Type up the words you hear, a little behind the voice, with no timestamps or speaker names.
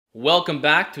Welcome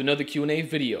back to another Q&A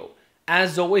video.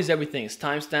 As always, everything is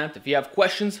timestamped. If you have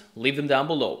questions, leave them down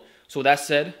below. So with that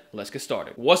said, let's get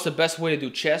started. What's the best way to do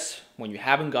chest when you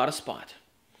haven't got a spot?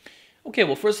 Okay,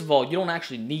 well, first of all, you don't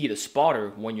actually need a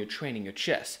spotter when you're training your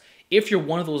chest. If you're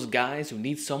one of those guys who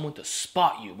needs someone to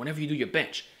spot you whenever you do your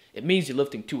bench, it means you're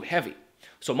lifting too heavy.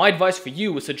 So my advice for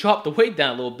you is to drop the weight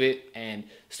down a little bit and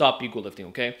stop ego lifting,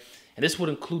 okay? And this would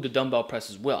include the dumbbell press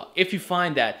as well. If you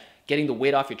find that getting the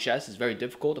weight off your chest is very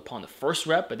difficult upon the first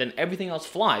rep, but then everything else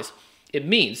flies, it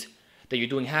means that you're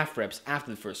doing half reps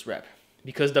after the first rep.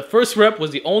 Because the first rep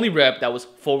was the only rep that was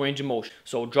full range of motion.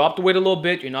 So drop the weight a little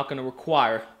bit, you're not going to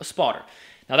require a spotter.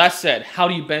 Now that said, how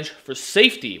do you bench for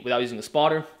safety without using a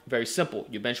spotter? Very simple.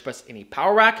 You bench press in a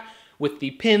power rack with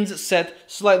the pins set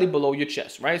slightly below your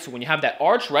chest, right? So when you have that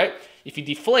arch, right, if you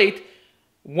deflate,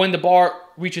 when the bar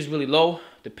reaches really low,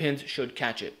 the pins should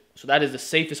catch it. So that is the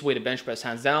safest way to bench press,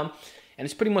 hands down. And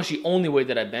it's pretty much the only way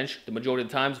that I bench the majority of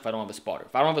the times if I don't have a spotter.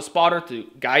 If I don't have a spotter to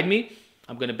guide me,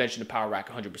 I'm going to bench in the power rack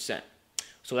 100%.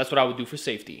 So that's what I would do for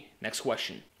safety. Next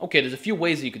question. Okay, there's a few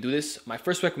ways that you could do this. My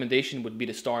first recommendation would be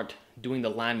to start doing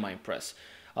the landmine press.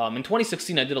 In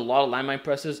 2016, I did a lot of landmine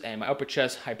presses and my upper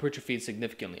chest hypertrophied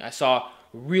significantly. I saw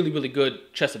really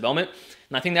good chest development.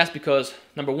 And I think that's because,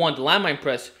 number one, the landmine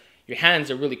press, your hands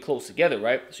are really close together,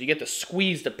 right? So you get to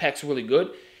squeeze the pecs really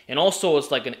good. And also,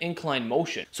 it's like an incline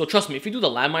motion. So trust me, if you do the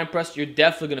landmine press, you're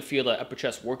definitely going to feel the upper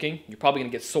chest working. You're probably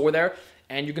going to get sore there.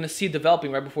 And you're going to see it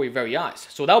developing right before your very eyes.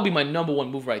 So that would be my number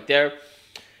one move right there.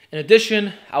 In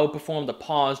addition, I would perform the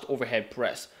paused overhead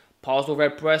press. Paused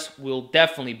overhead press will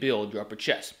definitely build your upper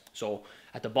chest. So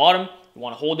at the bottom, you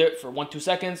want to hold it for 1-2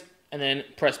 seconds and then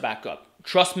press back up.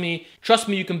 Trust me,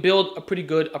 you can build a pretty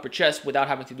good upper chest without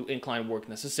having to do incline work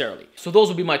necessarily. So those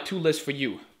will be my two lists for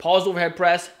you. Paused overhead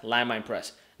press, landmine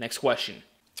press. Next question.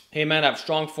 Hey man, I have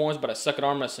strong forearms, but I suck at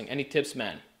arm wrestling. Any tips,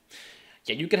 man?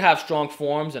 Yeah, you can have strong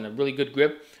forearms and a really good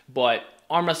grip, but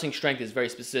arm wrestling strength is very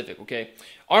specific, okay?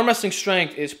 Arm wrestling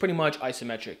strength is pretty much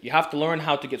isometric. You have to learn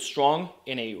how to get strong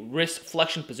in a wrist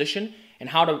flexion position and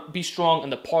how to be strong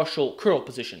in the partial curl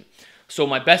position. So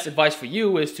my best advice for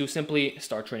you is to simply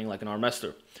start training like an arm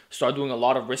wrestler. Start doing a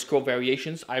lot of wrist curl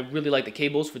variations. I really like the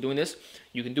cables for doing this.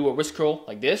 You can do a wrist curl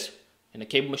like this in a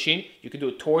cable machine. You can do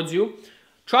it towards you.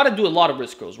 Try to do a lot of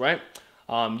wrist curls, right?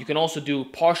 You can also do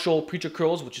partial preacher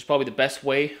curls, which is probably the best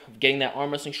way of getting that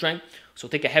arm wrestling strength. So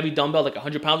take a heavy dumbbell, like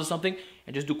 100 pounds or something,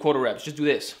 and just do quarter reps. Just do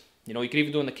this. You know, you can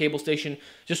even do it in the cable station.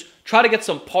 Just try to get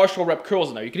some partial rep curls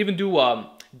in there. You can even do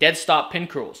dead stop pin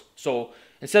curls. So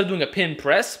instead of doing a pin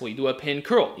press, well, you do a pin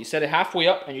curl. You set it halfway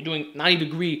up, and you're doing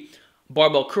 90-degree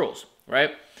barbell curls,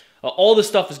 right? All this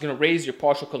stuff is going to raise your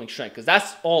partial curling strength, because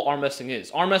that's all arm wrestling is.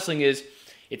 Arm wrestling is,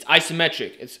 it's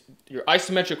isometric. It's your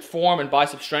isometric forearm and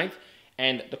bicep strength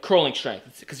and the curling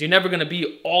strength. Because you're never going to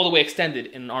be all the way extended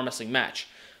in an arm wrestling match.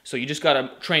 So you just got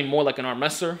to train more like an arm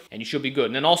wrestler and you should be good.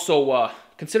 And then also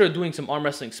consider doing some arm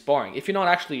wrestling sparring. If you're not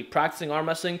actually practicing arm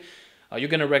wrestling, you're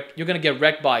going to get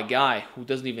wrecked by a guy who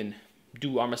doesn't even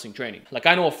do arm wrestling training. Like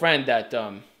I know a friend that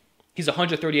he's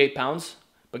 138 pounds,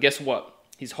 but guess what?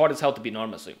 He's hard as hell to beat in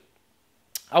arm wrestling.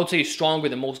 I would say he's stronger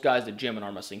than most guys at the gym in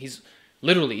arm wrestling. He's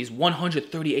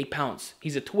 138 pounds.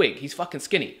 He's a twig. He's fucking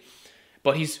skinny.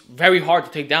 But he's very hard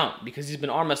to take down because he's been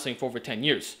arm wrestling for over 10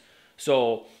 years.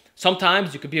 So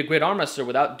sometimes you could be a great arm wrestler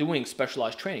without doing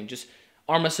specialized training. Just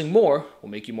arm wrestling more will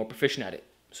make you more proficient at it.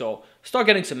 So start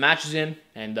getting some matches in,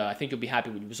 and I think you'll be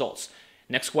happy with your results.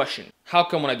 Next question. How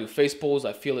come when I do face pulls,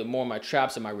 I feel it more in my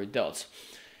traps and my rear delts?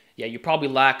 Yeah, you probably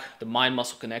lack the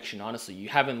mind-muscle connection, honestly. You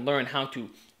haven't learned how to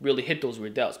really hit those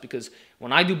rear delts, because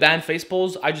when I do band face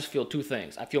pulls, I just feel two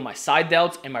things. I feel my side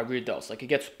delts and my rear delts. Like it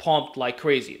gets pumped like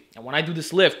crazy. And when I do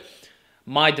this lift,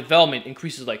 my development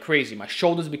increases like crazy. My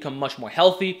shoulders become much more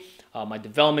healthy. My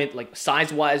development, like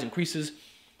size-wise, increases.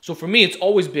 So for me, it's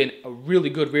always been a really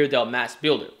good rear delt mass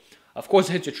builder. Of course,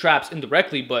 it hits your traps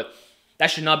indirectly, but that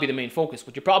should not be the main focus.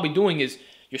 What you're probably doing is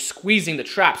you're squeezing the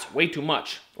traps way too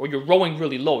much, or you're rowing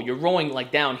really low. You're rowing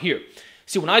like down here.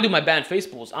 See, when I do my band face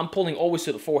pulls, I'm pulling always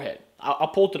to the forehead. I'll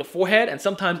pull to the forehead and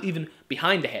sometimes even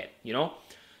behind the head, you know?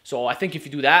 So I think if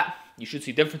you do that, you should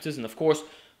see differences. And of course,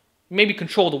 maybe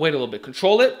control the weight a little bit.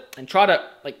 Control it and try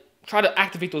to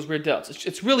activate those rear delts.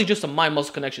 It's really just a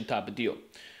mind-muscle connection type of deal.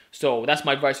 So that's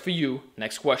my advice for you.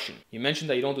 Next question. You mentioned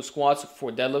that you don't do squats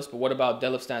for deadlifts, but what about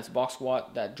deadlift stance box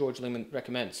squat that George Leeman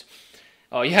recommends?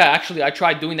 Yeah, actually, I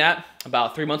tried doing that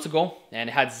about 3 months ago, and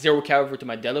it had zero carryover to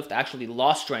my deadlift. I actually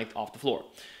lost strength off the floor,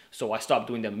 so I stopped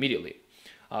doing them immediately.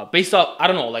 Based off, I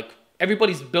don't know, like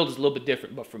everybody's build is a little bit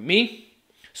different, but for me,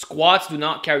 squats do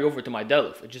not carry over to my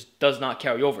deadlift. It just does not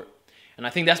carry over. And I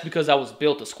think that's because I was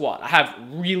built to squat. I have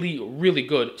really, really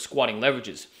good squatting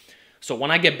leverages. So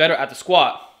when I get better at the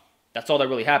squat, that's all that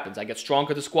really happens. I get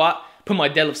stronger at the squat, but my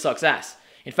deadlift sucks ass.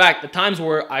 In fact, the times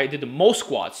where I did the most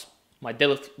squats, my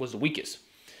deadlift was the weakest.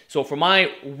 So for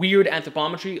my weird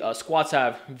anthropometry, squats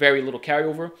have very little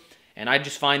carryover. And I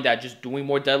just find that just doing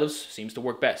more deadlifts seems to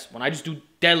work best. When I just do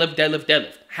deadlift, deadlift,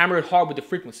 deadlift, hammer it hard with the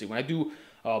frequency. When I do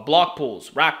block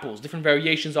pulls, rack pulls, different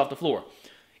variations off the floor,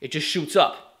 it just shoots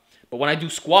up. But when I do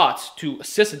squats to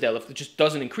assist a deadlift, it just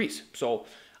doesn't increase. So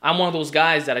I'm one of those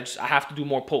guys that I have to do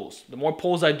more pulls. The more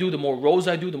pulls I do, the more rows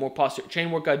I do, the more posterior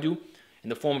chain work I do in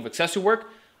the form of accessory work,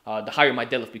 the higher my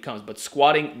deadlift becomes. But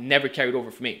squatting never carried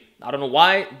over for me. I don't know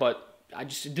why, but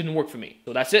it didn't work for me.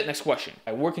 So that's it. Next question.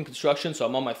 I work in construction, so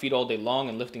I'm on my feet all day long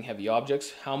and lifting heavy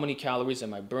objects. How many calories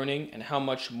am I burning and how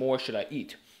much more should I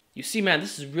eat? You see, man,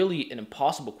 this is really an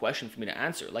impossible question for me to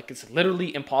answer. Like, it's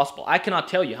literally impossible. I cannot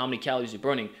tell you how many calories you're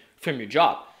burning from your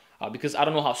job because I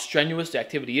don't know how strenuous the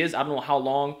activity is. I don't know how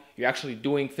long you're actually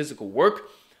doing physical work.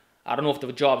 I don't know if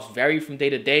the jobs vary from day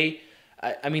to day.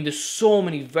 I mean, there's so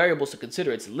many variables to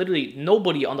consider. It's literally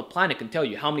nobody on the planet can tell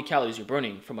you how many calories you're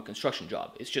burning from a construction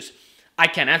job. It's just, I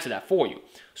can't answer that for you.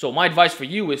 So my advice for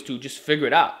you is to just figure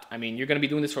it out. I mean, you're going to be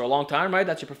doing this for a long time, right?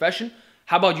 That's your profession.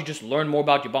 How about you just learn more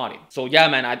about your body? So yeah,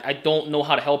 man, I don't know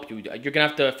how to help you. You're going to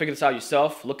have to figure this out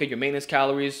yourself. Look at your maintenance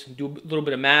calories, do a little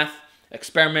bit of math,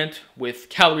 experiment with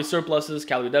calorie surpluses,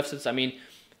 calorie deficits. I mean,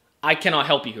 I cannot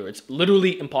help you here. It's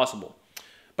literally impossible.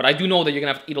 But I do know that you're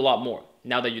going to have to eat a lot more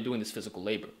now that you're doing this physical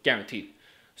labor. Guaranteed.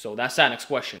 So that's that. Next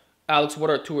question. Alex, what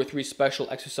are 2 or 3 special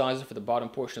exercises for the bottom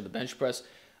portion of the bench press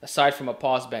aside from a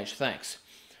pause bench? Thanks.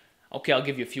 Okay, I'll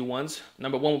give you a few ones.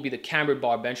 Number 1 would be the cambered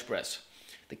bar bench press.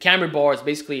 The cambered bar is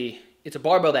basically, it's a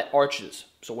barbell that arches.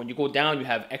 So when you go down, you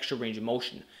have extra range of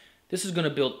motion. This is going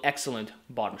to build excellent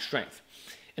bottom strength.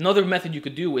 Another method you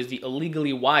could do is the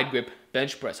illegally wide grip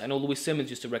bench press. I know Louis Simmons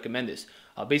used to recommend this.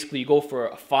 Basically, you go for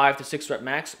a 5 to 6 rep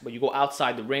max, but you go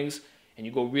outside the rings and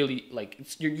you go really, like,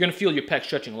 you're going to feel your pecs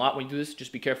stretching a lot when you do this.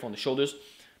 Just be careful on the shoulders.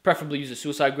 Preferably use a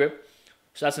suicide grip.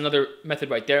 So that's another method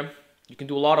right there. You can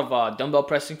do a lot of dumbbell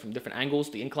pressing from different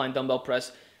angles. The incline dumbbell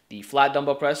press, the flat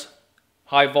dumbbell press,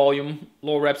 high volume,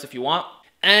 low reps if you want.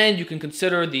 And you can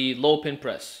consider the low pin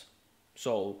press.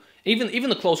 So even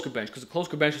the close grip bench, because the close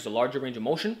grip bench is a larger range of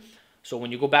motion. So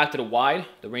when you go back to the wide,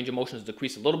 the range of motion is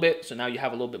decreased a little bit. So now you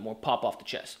have a little bit more pop off the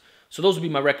chest. So those would be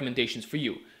my recommendations for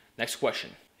you. Next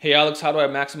question. Hey Alex, how do I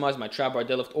maximize my trap bar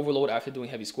deadlift overload after doing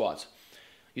heavy squats?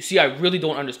 You see, I really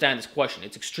don't understand this question.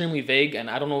 It's extremely vague, and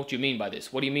I don't know what you mean by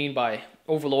this. What do you mean by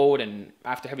overload and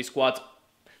after heavy squats?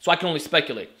 So I can only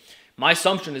speculate. My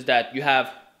assumption is that you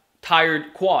have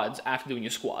tired quads after doing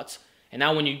your squats, and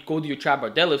now when you go do your trap bar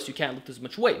deadlifts, you can't lift as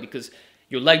much weight because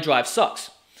your leg drive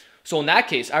sucks. So in that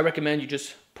case, I recommend you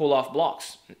just pull off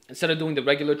blocks. Instead of doing the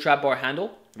regular trap bar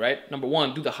handle, right? Number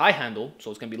 1, do the high handle, so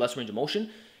it's going to be less range of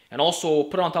motion, and also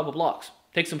put it on top of blocks.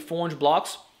 Take some 4-inch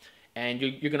blocks, and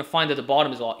you're going to find that the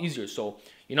bottom is a lot easier. So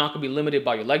you're not going to be limited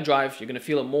by your leg drive. You're going to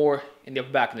feel it more in the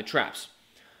upper back and the traps.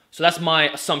 So that's my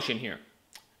assumption here.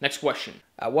 Next question.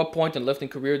 At what point in lifting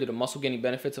career do the muscle gaining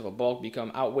benefits of a bulk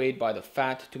become outweighed by the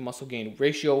fat to muscle gain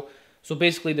ratio? So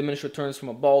basically diminished returns from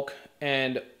a bulk,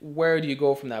 and where do you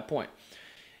go from that point?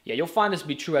 Yeah, you'll find this to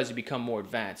be true as you become more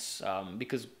advanced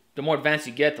because the more advanced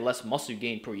you get, the less muscle you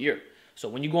gain per year. So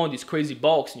when you go on these crazy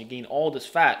bulks and you gain all this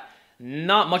fat,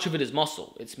 not much of it is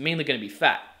muscle. It's mainly going to be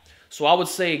fat. So I would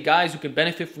say guys who can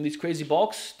benefit from these crazy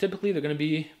bulks, typically they're going to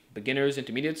be beginners,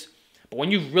 intermediates. But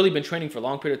when you've really been training for a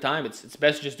long period of time, it's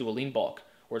best to just do a lean bulk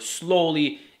or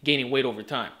slowly gaining weight over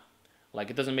time. Like,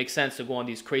 it doesn't make sense to go on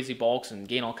these crazy bulks and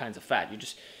gain all kinds of fat.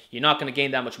 You're not going to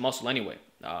gain that much muscle anyway.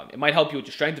 It might help you with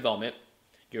your strength development.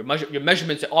 Your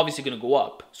measurements are obviously going to go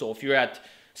up. So if you're at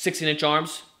 16-inch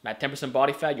arms at 10%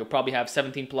 body fat, you'll probably have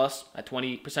 17 plus at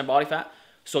 20% body fat.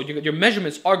 So your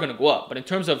measurements are going to go up. But in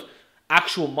terms of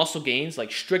actual muscle gains,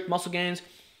 like strict muscle gains,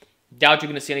 doubt you're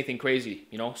going to see anything crazy,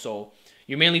 you know? So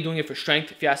you're mainly doing it for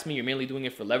strength, if you ask me. You're mainly doing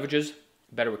it for leverages,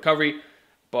 better recovery,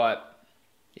 but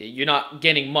you're not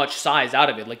getting much size out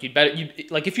of it. Like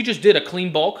like if you just did a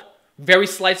clean bulk, very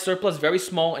slight surplus, very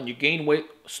small, and you gain weight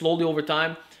slowly over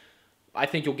time, I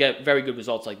think you'll get very good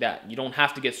results like that. You don't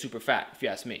have to get super fat, if you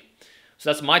ask me. So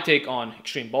that's my take on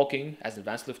extreme bulking as an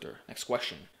advanced lifter. Next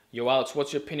question. Yo, Alex,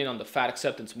 what's your opinion on the fat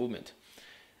acceptance movement?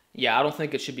 Yeah, I don't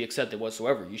think it should be accepted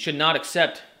whatsoever. You should not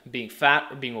accept being fat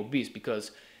or being obese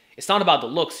because it's not about the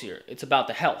looks here. It's about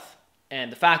the health. And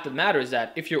the fact of the matter is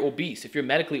that if you're obese, if you're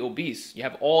medically obese, you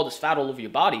have all this fat all over your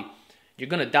body, you're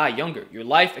going to die younger. Your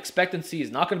life expectancy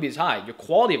is not going to be as high. Your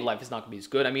quality of life is not going to be as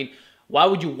good. I mean, why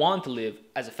would you want to live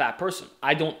as a fat person?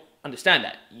 I don't understand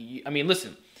that. I mean,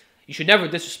 listen, you should never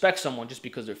disrespect someone just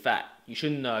because they're fat. You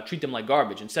shouldn't treat them like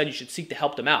garbage. Instead, you should seek to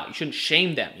help them out. You shouldn't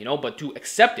shame them, but to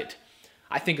accept it,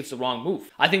 I think it's the wrong move.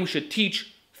 I think we should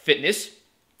teach fitness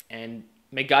and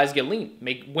make guys get lean,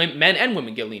 make men and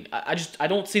women get lean. I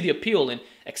don't see the appeal in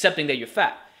accepting that you're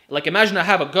fat. Like, imagine I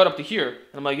have a gut up to here,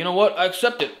 and I'm like, you know what? I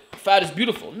accept it. Fat is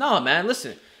beautiful. No, man,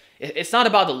 listen. It's not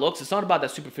about the looks. It's not about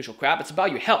that superficial crap. It's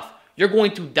about your health. You're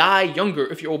going to die younger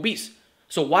if you're obese.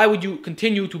 So why would you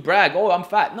continue to brag, oh, I'm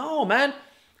fat? No, man.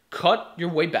 Cut your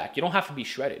way back. You don't have to be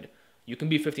shredded. You can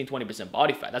be 15-20%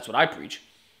 body fat. That's what I preach.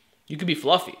 You can be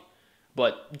fluffy,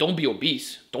 but don't be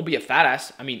obese. Don't be a fat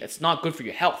ass. I mean, it's not good for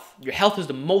your health. Your health is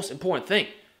the most important thing.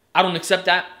 I don't accept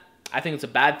that. I think it's a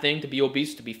bad thing to be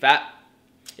obese, to be fat.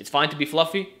 It's fine to be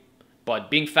fluffy, but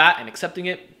being fat and accepting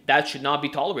it, that should not be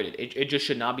tolerated. It just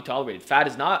should not be tolerated. Fat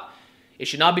is not, it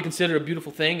should not be considered a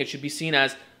beautiful thing. It should be seen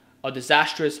as a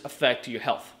disastrous effect to your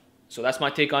health. So that's my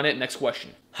take on it. Next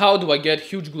question. How do I get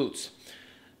huge glutes?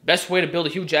 Best way to build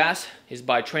a huge ass is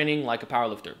by training like a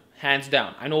powerlifter. Hands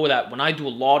down. I know that when I do a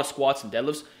lot of squats and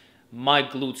deadlifts, my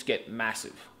glutes get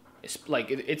massive.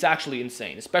 It's actually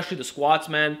insane. Especially the squats,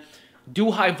 man.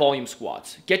 Do high volume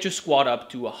squats. Get your squat up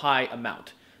to a high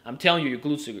amount. I'm telling you, your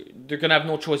glutes, they're going to have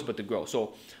no choice but to grow.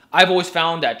 So I've always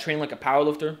found that training like a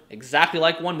powerlifter, exactly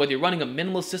like one, whether you're running a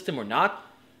minimalist system or not,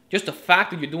 just the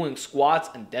fact that you're doing squats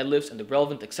and deadlifts and the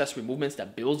relevant accessory movements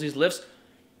that builds these lifts,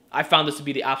 I found this to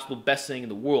be the absolute best thing in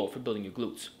the world for building your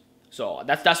glutes. So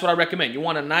that's what I recommend. You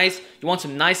want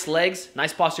some nice legs,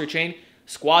 nice posterior chain,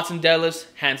 squats and deadlifts,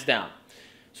 hands down.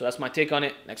 So that's my take on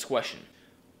it. Next question.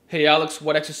 Hey Alex,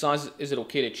 what exercises is it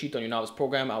okay to cheat on your novice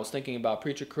program? I was thinking about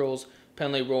preacher curls,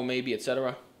 Penlay row maybe,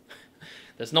 etc.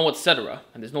 There's no etc.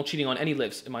 and there's no cheating on any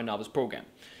lifts in my novice program.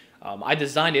 I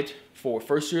designed it for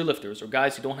first-year lifters or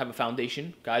guys who don't have a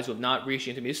foundation, guys who have not reached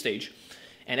the intermediate stage,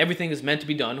 and everything is meant to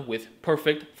be done with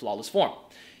perfect, flawless form.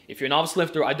 If you're a novice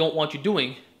lifter, I don't want you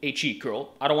doing a cheat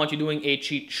curl. I don't want you doing a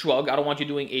cheat shrug. I don't want you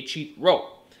doing a cheat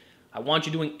row. I want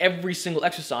you doing every single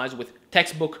exercise with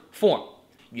textbook form.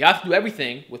 You have to do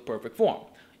everything with perfect form.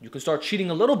 You can start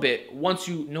cheating a little bit once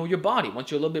you know your body,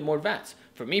 once you're a little bit more advanced.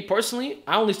 For me personally,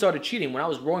 I only started cheating when I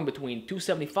was rowing between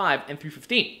 275 and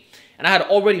 315. And I had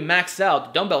already maxed out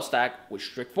the dumbbell stack with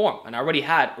strict form. And I already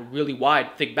had a really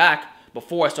wide, thick back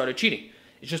before I started cheating.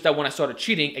 It's just that when I started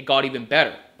cheating, it got even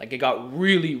better. Like, it got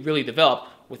really, really developed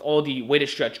with all the weighted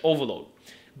stretch overload.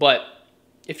 But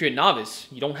if you're a novice,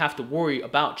 you don't have to worry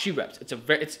about cheat reps.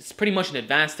 It's pretty much an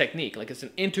advanced technique. Like, it's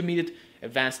an intermediate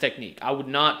advanced technique. I would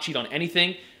not cheat on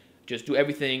anything. Just do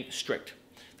everything strict.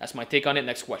 That's my take on it.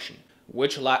 Next question.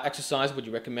 Which lat exercise would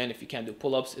you recommend if you can't do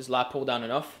pull-ups? Is lat pull-down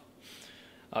enough?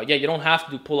 Yeah, you don't have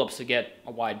to do pull-ups to get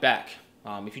a wide back.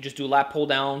 If you just do lat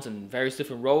pull-downs and various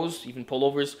different rows, even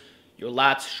pullovers, your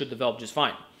lats should develop just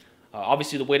fine.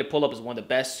 Obviously, the weighted pull-up is one of the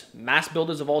best mass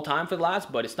builders of all time for the lats,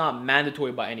 but it's not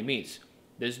mandatory by any means.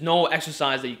 There's no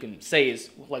exercise that you can say is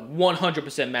like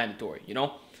 100% mandatory,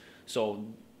 So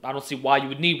I don't see why you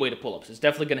would need weighted pull-ups. It's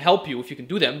definitely going to help you if you can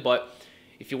do them, but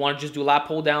if you want to just do lat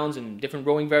pull-downs and different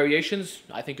rowing variations,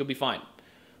 I think you'll be fine.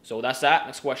 So that's that.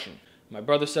 Next question. My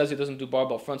brother says he doesn't do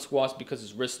barbell front squats because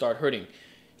his wrists start hurting.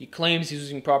 He claims he's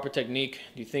using proper technique.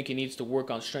 Do you think he needs to work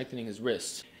on strengthening his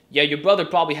wrists? Yeah, your brother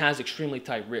probably has extremely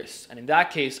tight wrists. And in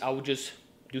that case, I would just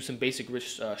do some basic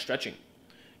wrist stretching.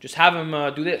 Just have him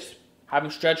do this. Have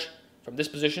him stretch from this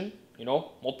position,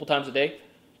 multiple times a day.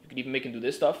 You can even make him do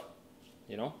this stuff,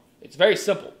 It's very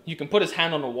simple. You can put his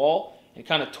hand on the wall and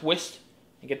kind of twist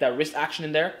and get that wrist action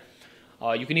in there.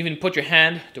 You can even put your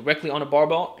hand directly on a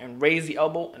barbell and raise the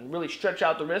elbow and really stretch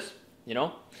out the wrist,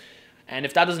 And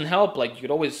if that doesn't help, like, you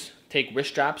could always take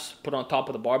wrist straps, put it on top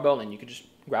of the barbell, and you could just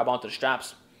grab onto the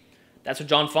straps. That's what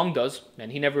John Fung does,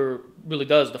 and he never really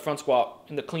does the front squat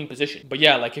in the clean position. But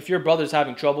yeah, like, if your brother's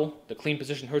having trouble, the clean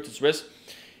position hurts his wrist,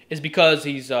 it's because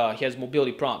he has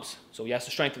mobility problems, so he has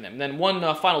to strengthen them. And then one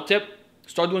final tip,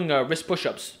 start doing wrist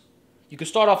push-ups. You can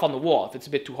start off on the wall if it's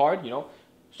a bit too hard,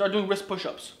 Start doing wrist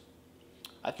push-ups.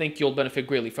 I think you'll benefit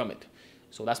greatly from it.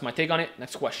 So that's my take on it.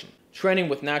 Next question. Training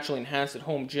with naturally enhanced at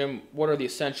home gym, what are the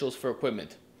essentials for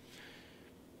equipment?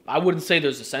 I wouldn't say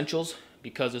there's essentials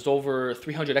because there's over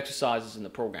 300 exercises in the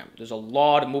program. There's a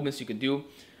lot of movements you can do,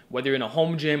 whether you're in a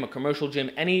home gym, a commercial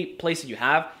gym, any place that you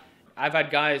have. I've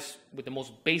had guys with the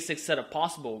most basic setup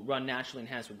possible run naturally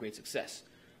enhanced with great success.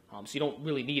 So you don't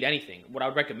really need anything. What I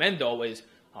would recommend, though, is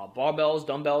barbells,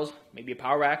 dumbbells, maybe a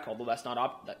power rack, although that's not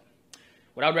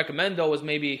What I would recommend, though, is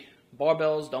maybe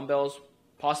barbells, dumbbells,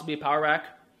 possibly a power rack.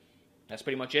 That's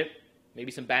pretty much it.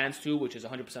 Maybe some bands, too, which is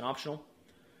 100% optional.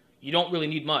 You don't really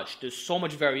need much. There's so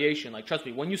much variation. Like, trust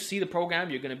me, when you see the program,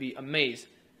 you're going to be amazed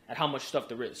at how much stuff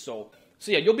there is. So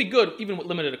yeah, you'll be good even with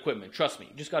limited equipment. Trust me.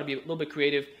 You just got to be a little bit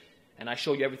creative, and I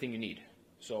show you everything you need.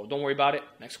 So don't worry about it.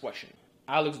 Next question.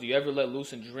 Alex, do you ever let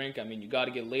loose and drink? I mean, you got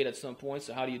to get laid at some point,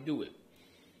 so how do you do it?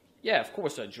 Yeah, of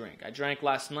course I drink. I drank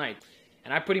last night,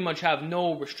 and I pretty much have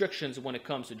no restrictions when it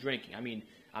comes to drinking. I mean,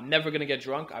 I'm never going to get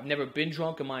drunk. I've never been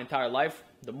drunk in my entire life.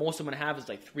 The most I'm going to have is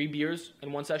like 3 beers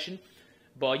in one session.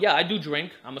 But yeah, I do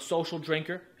drink. I'm a social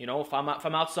drinker. You know, if I'm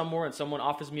out somewhere and someone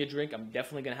offers me a drink, I'm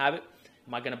definitely going to have it.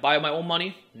 Am I going to buy it with my own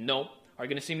money? No. Are you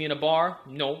going to see me in a bar?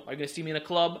 No. Are you going to see me in a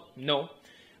club? No.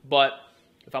 But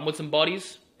if I'm with some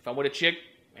buddies, if I'm with a chick,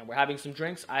 and we're having some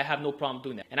drinks, I have no problem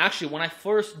doing that. And actually, when I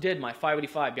first did my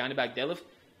 585 behind the back deadlift,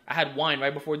 I had wine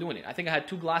right before doing it. I think I had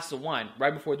 2 glasses of wine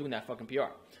right before doing that fucking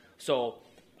PR. So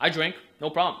I drank, no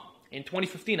problem. In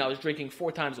 2015, I was drinking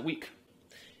 4 times a week.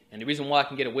 And the reason why I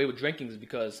can get away with drinking is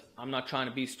because I'm not trying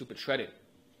to be stupid shredded.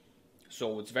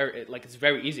 So it's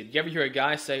very easy. Did you ever hear a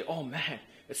guy say, oh man,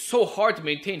 it's so hard to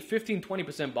maintain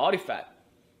 15-20% body fat?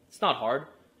 It's not hard.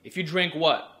 If you drink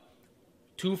what?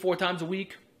 2-4 times a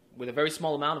week with a very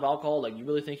small amount of alcohol, like you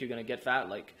really think you're going to get fat?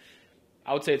 Like,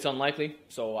 I would say it's unlikely.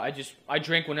 So I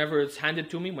drink whenever it's handed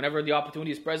to me. Whenever the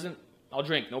opportunity is present, I'll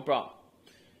drink, no problem.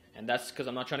 And that's because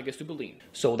I'm not trying to get stupid lean.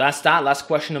 So that's that. Last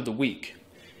question of the week.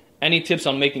 Any tips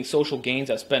on making social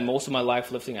gains? I spend most of my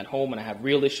life lifting at home, and I have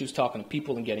real issues talking to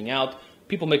people and getting out.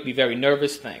 People make me very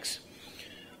nervous. Thanks.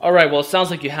 All right, well, it sounds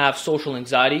like you have social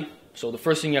anxiety. So the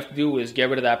first thing you have to do is get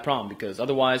rid of that problem, because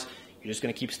otherwise you're just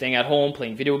going to keep staying at home,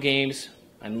 playing video games,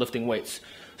 and lifting weights.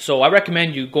 So I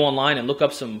recommend you go online and look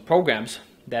up some programs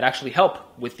that actually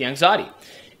help with the anxiety.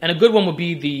 And a good one would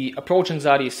be the Approach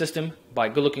Anxiety System by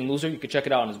Good Looking Loser. You can check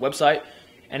it out on his website.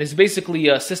 And it's basically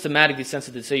a systematic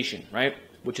desensitization, right?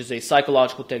 Which is a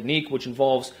psychological technique which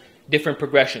involves different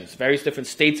progressions, various different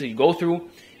states that you go through,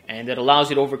 and that allows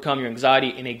you to overcome your anxiety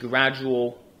in a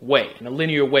gradual way, in a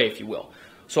linear way, if you will.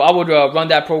 So I would run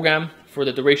that program for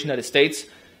the duration that it states.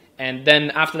 And then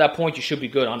after that point, you should be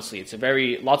good, honestly. It's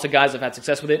lots of guys have had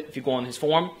success with it if you go on his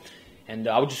forum. And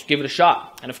I would just give it a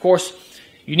shot. And of course,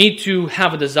 you need to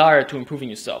have a desire to improving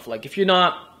yourself. Like if you're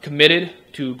not committed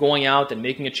to going out and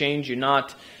making a change,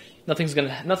 nothing's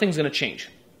gonna change.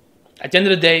 At the end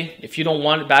of the day, if you don't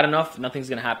want it bad enough, nothing's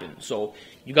gonna happen. So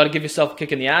you got to give yourself a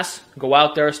kick in the ass. Go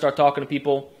out there, start talking to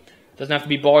people. It doesn't have to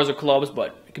be bars or clubs,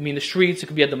 but it could be in the streets, it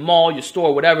could be at the mall, your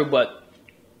store, whatever. But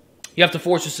you have to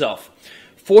force yourself.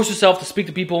 Force yourself to speak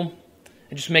to people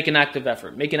and just make an active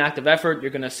effort. Make an active effort.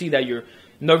 You're going to see that your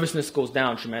nervousness goes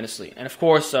down tremendously. And of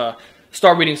course,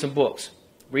 start reading some books.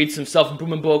 Read some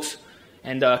self-improvement books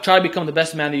and try to become the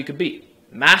best man that you could be.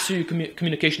 Master your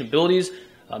communication abilities.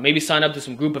 Maybe sign up to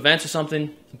some group events or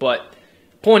something. But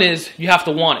point is, you have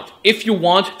to want it. If you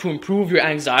want to improve your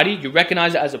anxiety, you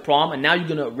recognize it as a problem, and now you're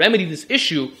going to remedy this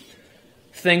issue,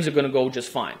 things are going to go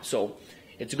just fine. So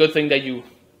it's a good thing that you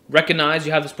recognize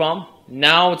you have this problem.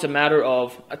 Now it's a matter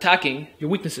of attacking your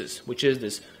weaknesses, which is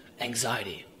this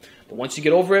anxiety. But once you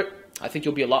get over it, I think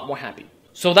you'll be a lot more happy.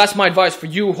 So that's my advice for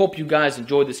you. Hope you guys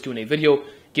enjoyed this Q&A video.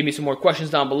 Give me some more questions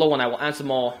down below and I will answer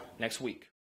them all next week.